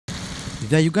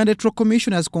The Uganda Electoral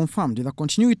Commission has confirmed the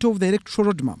continuity of the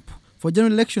electoral roadmap for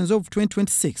general elections of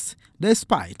 2026,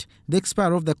 despite the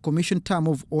expiry of the Commission term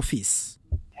of office.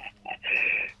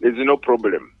 There's no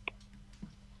problem.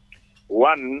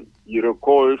 One, you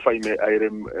recall, if I may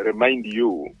remind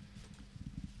you,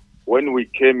 when we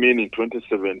came in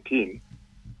 2017,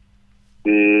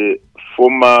 the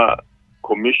former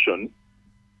commission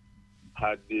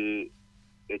had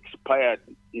expired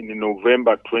in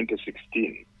November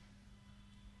 2016.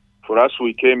 For us,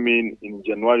 we came in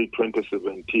January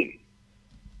 2017.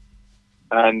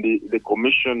 And the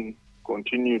commission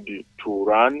continued to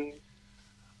run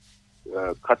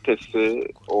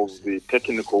courtesy of the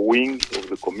technical wing of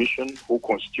the commission, who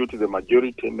constitute the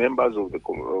majority members of the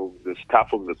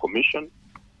staff of the commission.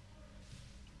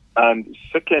 And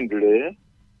secondly,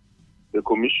 the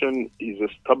commission is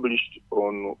established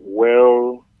on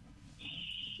well-built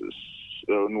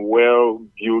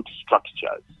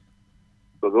structures.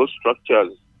 So those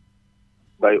structures,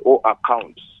 by all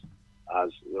accounts, are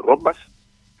robust,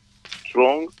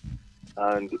 strong,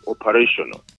 and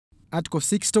operational. Article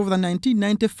 60 of the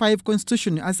 1995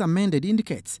 Constitution, as amended,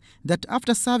 indicates that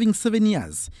after serving 7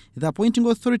 years, the appointing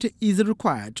authority is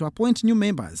required to appoint new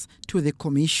members to the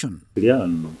commission. We are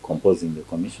composing the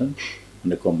commission,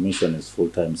 and the commission is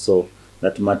full-time. So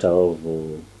that matter of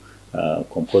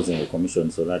composing the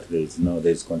commission so that there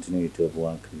is continuity of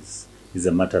work is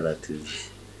a matter that is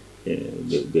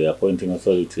the appointing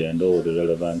authority and all the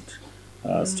relevant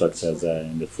structures are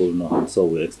in the full know, so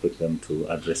we expect them to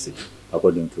address it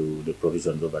according to the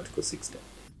provisions of Article 60.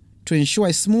 To ensure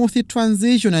a smooth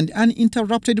transition and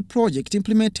uninterrupted project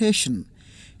implementation,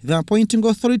 the appointing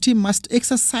authority must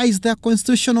exercise their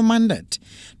constitutional mandate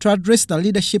to address the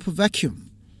leadership vacuum.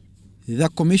 The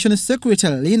Commission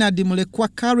Secretary, Leonard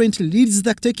Mulekwah, currently leads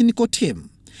the technical team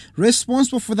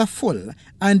responsible for the full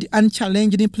and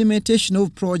unchallenged implementation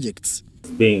of projects.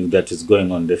 Being that is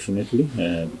going on definitely,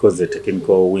 because the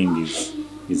technical wing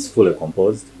is fully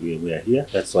composed. We are here,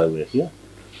 that's why we are here.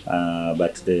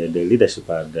 But the leadership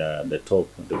at the top,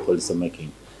 the policy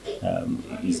making,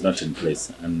 is not in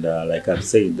place. And like I've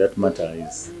said, that matter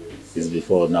is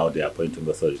before now the appointing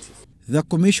authorities. The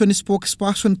Commission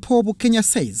spokesperson Bukenya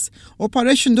says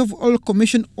operations of all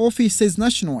Commission offices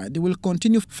nationwide will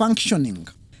continue functioning.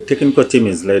 The technical team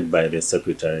is led by the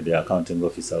Secretary, the Accounting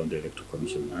Officer of the Electoral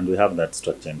Commission, and we have that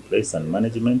structure in place and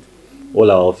management.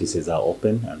 All our offices are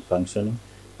open and functioning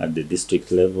at the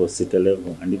district level, city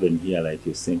level, and even here, like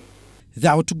you see. The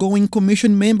outgoing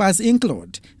Commission members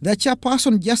include the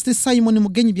Chairperson Justice Simon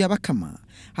Mugenyi Byabakama,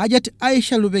 Hajat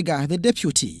Aisha Lubega, the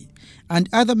Deputy, and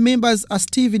other members are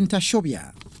Stephen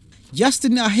Tashobya,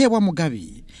 Justin Ahewa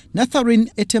Mugabi, Natharin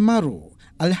Etemaru,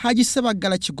 Alhaji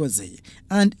Sebagala Chigoze,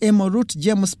 and Emorut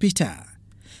James Peter.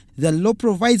 The law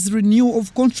provides renewal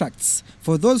of contracts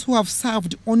for those who have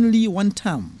served only one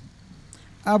term.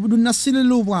 Abdul Nasir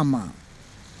Luwama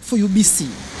for UBC.